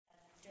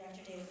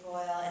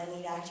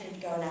actor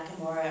Goh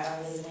Nakamura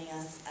are visiting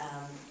us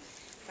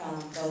from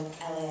both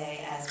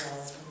LA as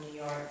well as from New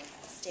York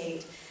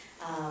State.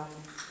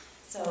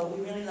 So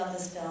we really love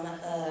this film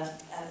at the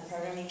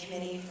programming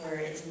committee for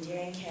its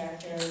endearing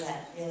character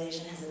that Real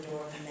Asian has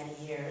adored for many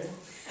years,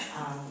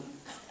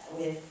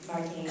 with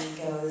marking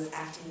Goh's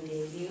acting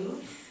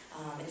debut.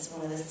 It's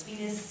one of the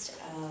sweetest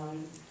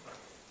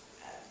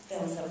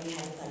films that we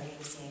had the pleasure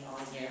of seeing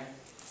all year.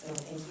 So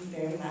thank you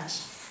very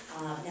much.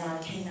 Now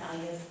can I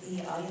get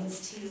the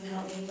audience to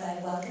help me by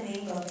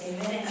welcoming both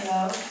David and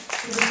Goh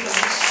to the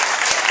stage.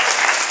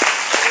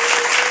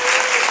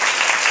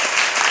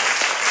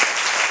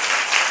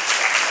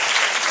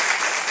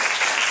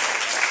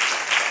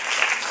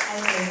 Hi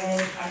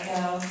David, hi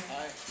Goh.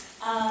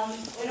 Hi.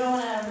 We don't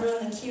want to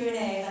ruin the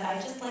Q&A, but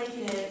I'd just like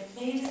you to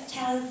maybe just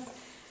tell us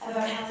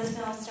about how this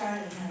film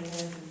started and how you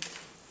guys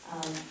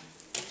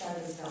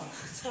started this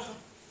film.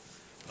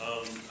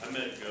 I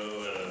met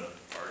Goh at a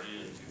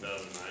party in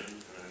 2009,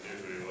 and I knew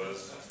who he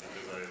was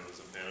because I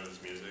was a fan of his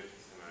music.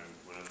 And I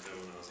went up to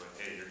him and I was like,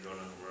 "Hey, you're Goh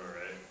Nakamura,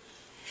 right?"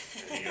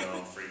 And he got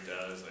all freaked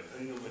out. He's like,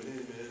 "How do you know my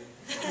name, man?"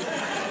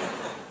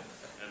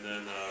 And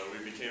then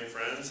we became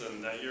friends. And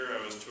that year I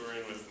was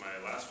touring with my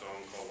last film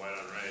called White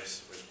on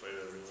Rice, which played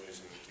at Real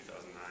Asian in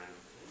 2009.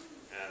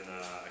 And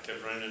I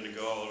kept running into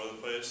Goh all over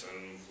the place,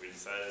 and we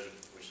decided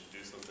we should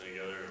do something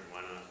together, and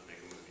why not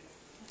make a movie?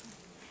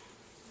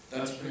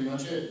 That's pretty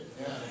much it,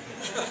 yeah.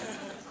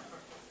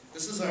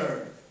 This is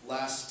our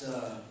last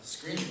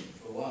screening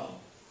for a while.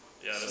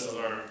 Yeah, this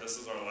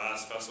is our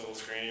last festival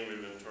screening.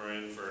 We've been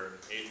touring for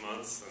 8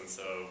 months, and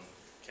so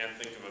can't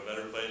think of a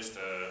better place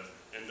to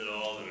end it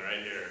all than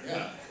right here.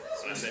 Yeah.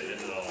 When I say end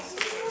it all,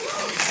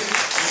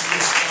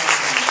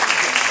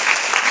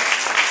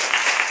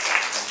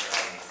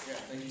 yeah,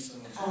 thank you so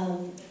much.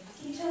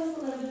 Can you tell us a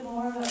little bit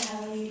more about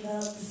how you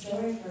developed the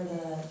story for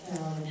the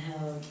film and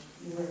how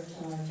you worked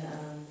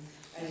on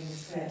writing the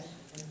script?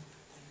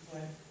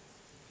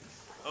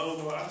 Oh,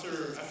 well,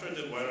 after I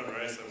did White on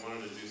Rice, I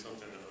wanted to do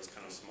something that was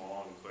kind of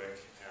small and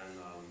quick, and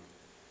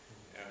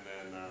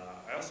then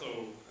I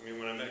also,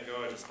 when I met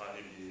Goh, I just thought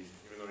he'd be,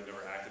 even though he'd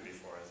never acted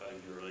before, I thought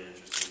he'd be a really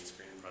interesting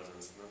screen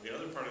presence. And then the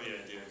other part of the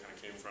idea kind of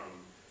came from,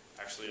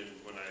 actually,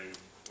 when I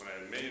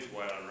made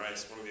White on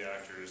Rice, one of the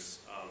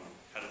actors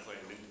had to play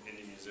an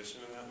indie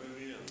musician in that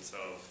movie, and so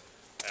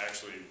I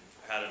actually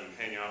had him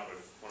hang out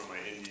with one of my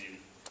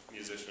indie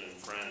musician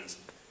friends.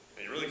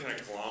 And he really kind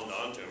of glommed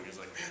onto him. He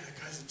was like, "Man, that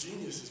guy's a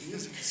genius. His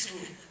music is so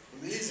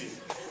amazing."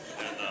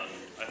 And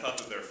I thought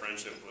that their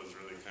friendship was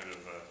really kind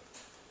of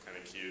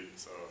cute.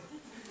 So,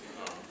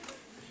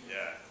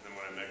 yeah. And then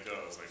when I met Goh,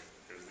 I was like,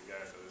 "Here's the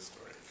guy for this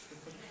story."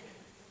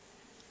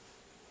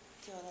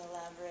 Do you want to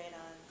elaborate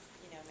on,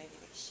 maybe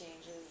the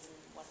exchanges and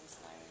what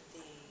inspired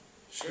the...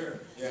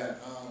 Sure,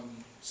 yeah.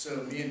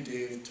 So me and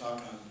Dave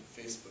talk on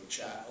Facebook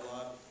chat a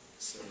lot.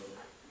 So,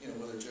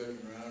 whether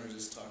joking around or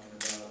just talking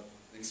about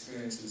the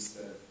experiences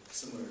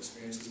similar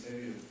experiences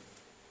maybe of,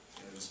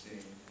 just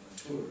being on a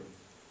tour,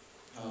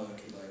 how that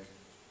could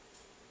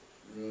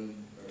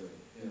ruin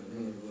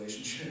a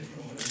relationship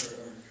or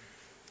whatever.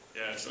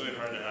 Yeah, it's really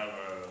hard to have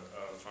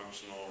a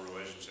functional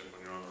relationship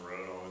when you're on the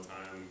road all the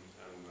time,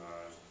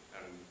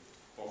 and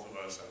both of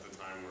us at the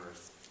time were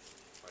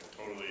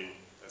totally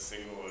as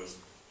single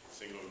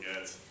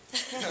gets,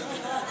 and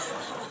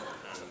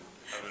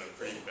having a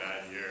pretty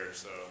bad year,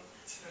 so.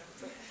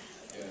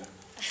 Yeah.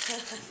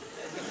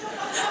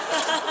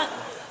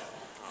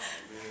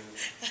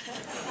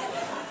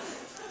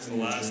 It's the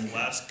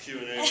last Q&A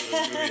for this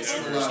movie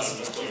ever, so I'm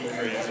just going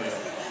crazy.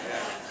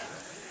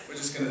 We're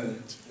just going to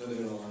live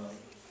it all out.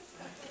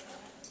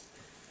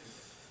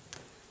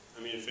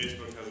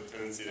 Facebook has a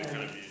tendency to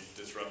kind of be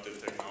disruptive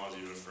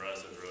technology, but for us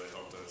it really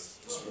helped us.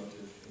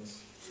 Disruptive, yes.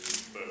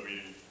 But we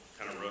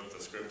kind of wrote the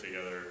script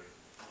together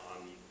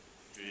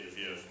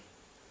via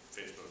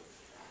Facebook.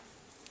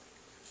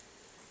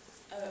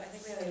 Oh, I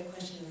think we have a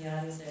question in the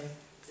audience there.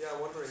 Yeah,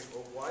 I'm wondering,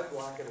 why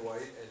black and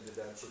white, and did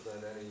that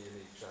present any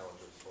unique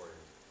challenges for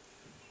you?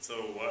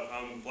 So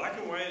black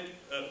and white,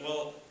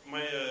 well,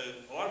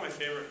 a lot of my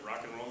favorite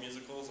rock and roll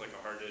musicals, like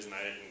A Hard Day's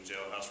Night and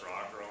Jailhouse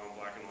Rock, are all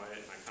in black and white,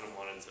 and I kind of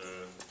wanted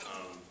to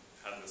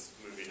have this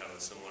movie have a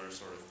similar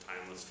sort of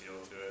timeless feel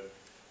to it.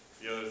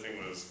 The other thing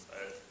was,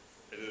 I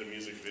did a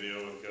music video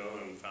with Goh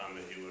and found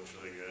that he looked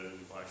really good in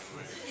black and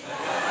white.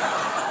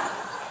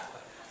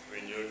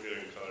 You look good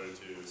in color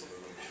too, so.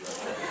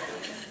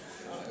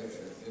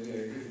 Maybe I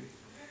agree.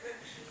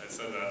 I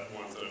said that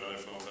once at another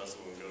film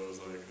festival, and Goh was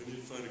like, "I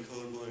need to find a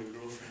colorblind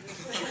girlfriend."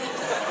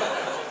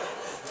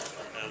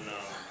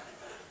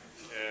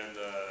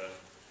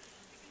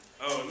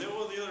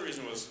 The other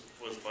reason was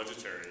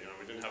budgetary.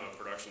 We didn't have a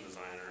production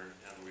designer,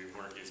 and we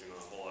weren't using a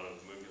whole lot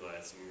of movie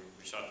lights, and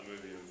we shot the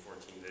movie in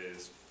 14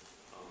 days.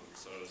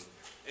 So it was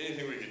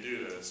anything we could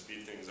do to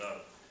speed things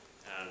up,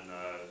 and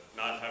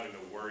not having to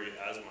worry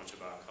as much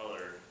about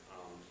color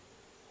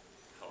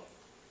helped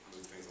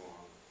move things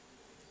along.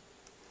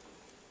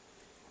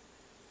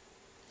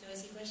 Do I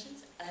see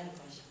questions? I have a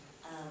question.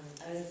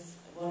 I was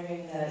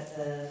wondering about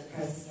the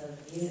process of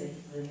music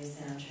for the new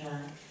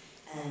soundtrack,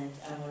 And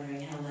I'm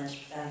wondering how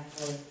much back and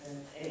forth,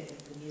 if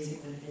the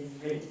music would have been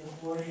written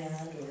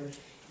beforehand, or if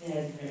it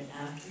had been written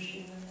after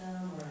shooting the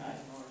film, or I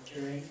don't know, or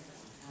during.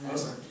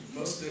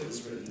 Most of it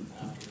was written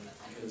after,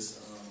 because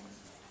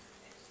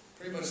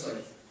pretty much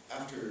like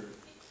after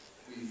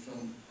we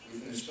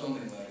finished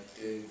filming, like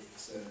Dave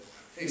said,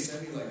 hey,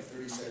 send me like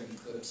 30-second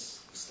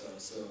clips and stuff.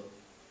 So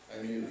I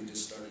immediately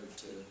just started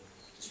to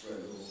just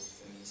write little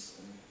things.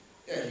 And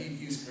yeah,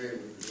 he was great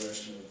with the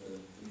direction of the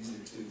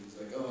music too. He's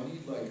like, oh, I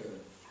need like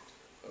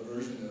a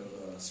version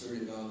of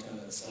Surrogate Valentine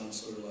that sounds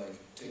sort of like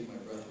Take My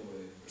Breath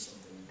Away or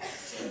something.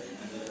 So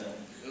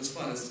it was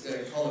fun. I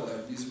call it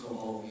like musical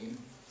Halloween.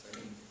 So I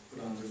can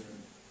put on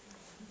different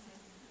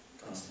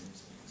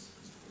costumes.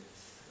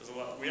 There's a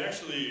lot. We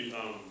actually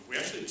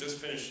just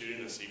finished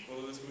shooting a sequel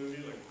to this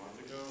movie like a month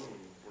ago. And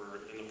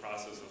we're in the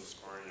process of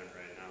scoring it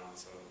right now.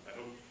 So I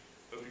hope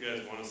you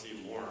guys want to see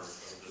more of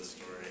this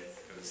story,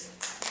 because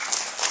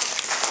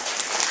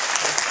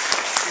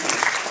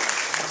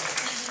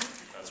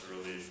that's a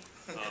relief.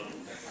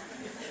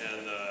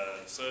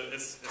 So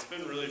it's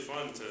been really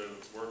fun to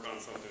work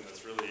on something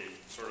that's really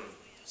sort of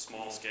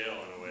small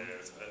scale in a way.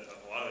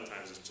 A lot of the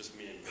times it's just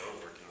me and Go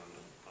working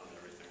on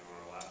everything on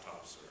our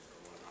laptops or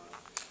whatnot.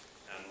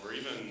 And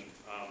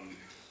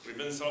we've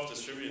been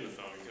self-distributing the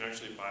film. You can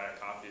actually buy a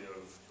copy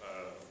of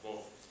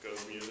both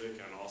Go's music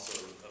and also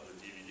of the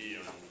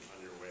DVD on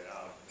your way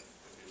out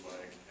if you'd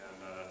like.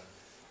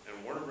 And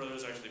Warner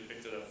Brothers actually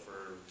picked it up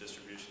for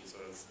distribution, so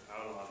it's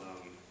out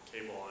on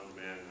cable on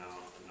demand now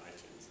on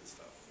iTunes and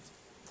stuff.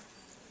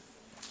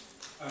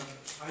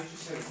 I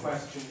just had a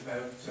question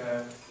about,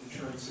 in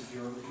terms of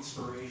your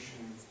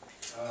inspiration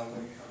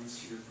when it comes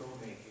to your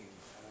filmmaking,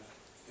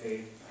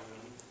 Dave.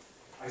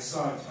 I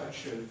saw a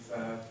touch of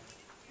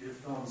your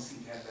film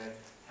seemed to have that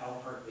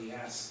Hal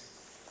Hartley-esque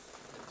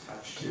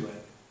touch to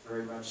it,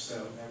 very much so.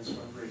 And I was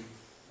wondering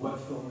what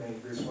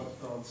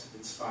films have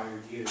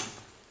inspired you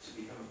to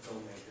become a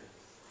filmmaker?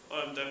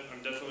 Well, I'm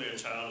definitely a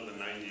child of the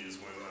 90s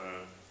when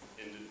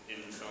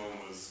indie film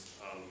was,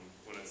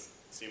 when it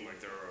seemed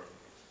like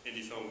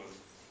indie film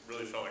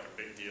really felt like a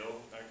big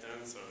deal back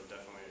then, so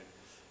definitely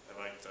I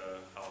liked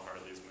Hal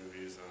Hartley's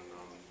movies, and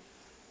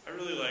I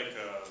really like,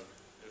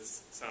 it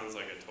sounds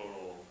like a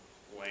total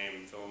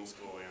lame film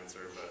school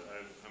answer, but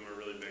I'm a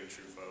really big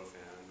Truffaut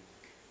fan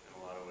in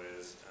a lot of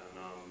ways, and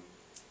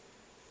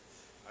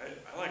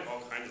I like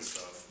all kinds of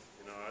stuff,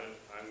 you know,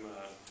 I'm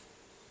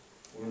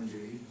Warren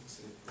Beatty.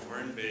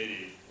 Warren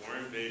Beatty.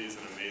 Warren Beatty's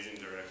an amazing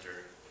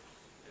director.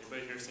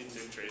 Anybody here seen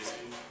Dick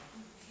Tracy?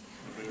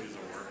 The movie's a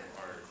work of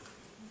art.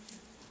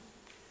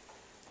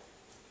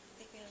 I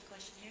think we have a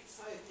question here.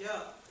 Hi,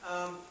 yeah.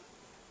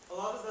 A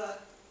lot of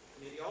that,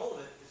 maybe all of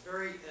it, is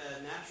very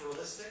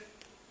naturalistic.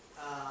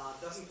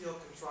 Doesn't feel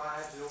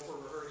contrived and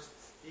over-rehearsed.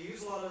 Do you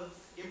use a lot of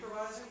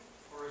improvising,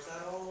 or is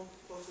that all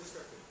closely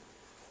scripted?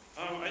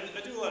 I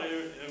do a lot of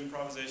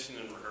improvisation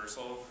and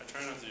rehearsal. I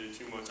try not to do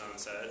too much on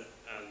set,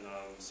 and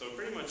so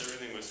pretty much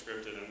everything was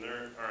scripted, and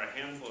there are a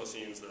handful of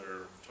scenes that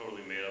are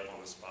totally made up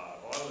on the spot.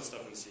 A lot of the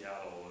stuff in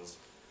Seattle was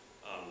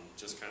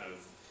just kind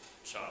of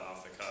shot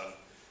off the cuff.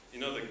 You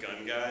know the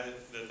gun guy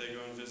that they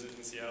go and visit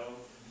in Seattle?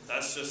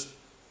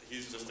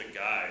 He's just a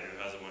guy who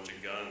has a bunch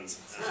of guns.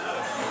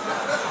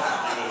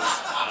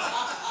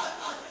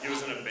 He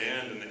was in a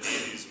band in the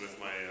 80s with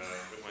my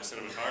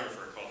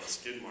cinematographer called the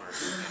Skid Mark.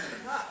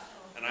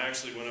 And I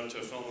actually went up to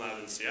a film lab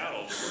in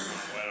Seattle to work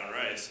on White on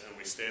Rice, and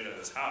we stayed at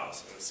his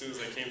house. And as soon as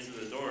I came through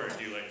the door,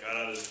 he got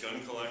out his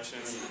gun collection.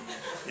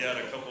 He had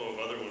a couple of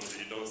other ones that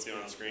you don't see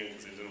on screen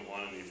because he didn't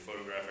want any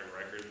photographic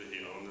record that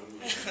he owned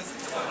them.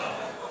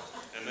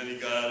 And then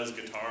he got out his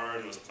guitar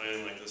and was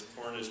playing like this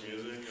pornish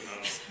music, and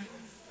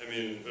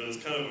it was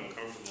kind of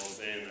uncomfortable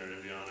staying there,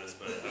 to be honest.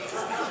 But I was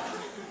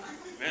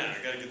like, man, I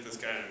gotta get this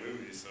guy in a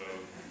movie. So,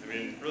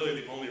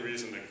 really the only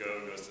reason that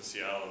Go goes to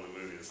Seattle in the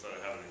movie is so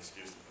I have an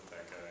excuse to put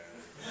that guy in.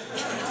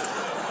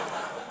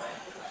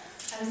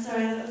 I'm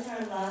sorry, that was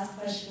our last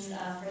question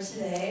for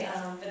today,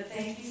 but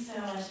thank you so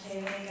much,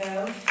 David and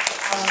Go.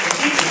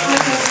 Thank you so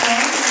much,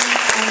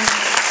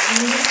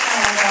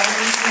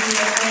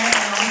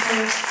 and also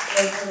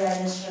the Red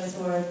Instruments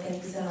Award.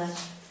 Thank you so much.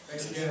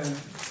 Thanks again.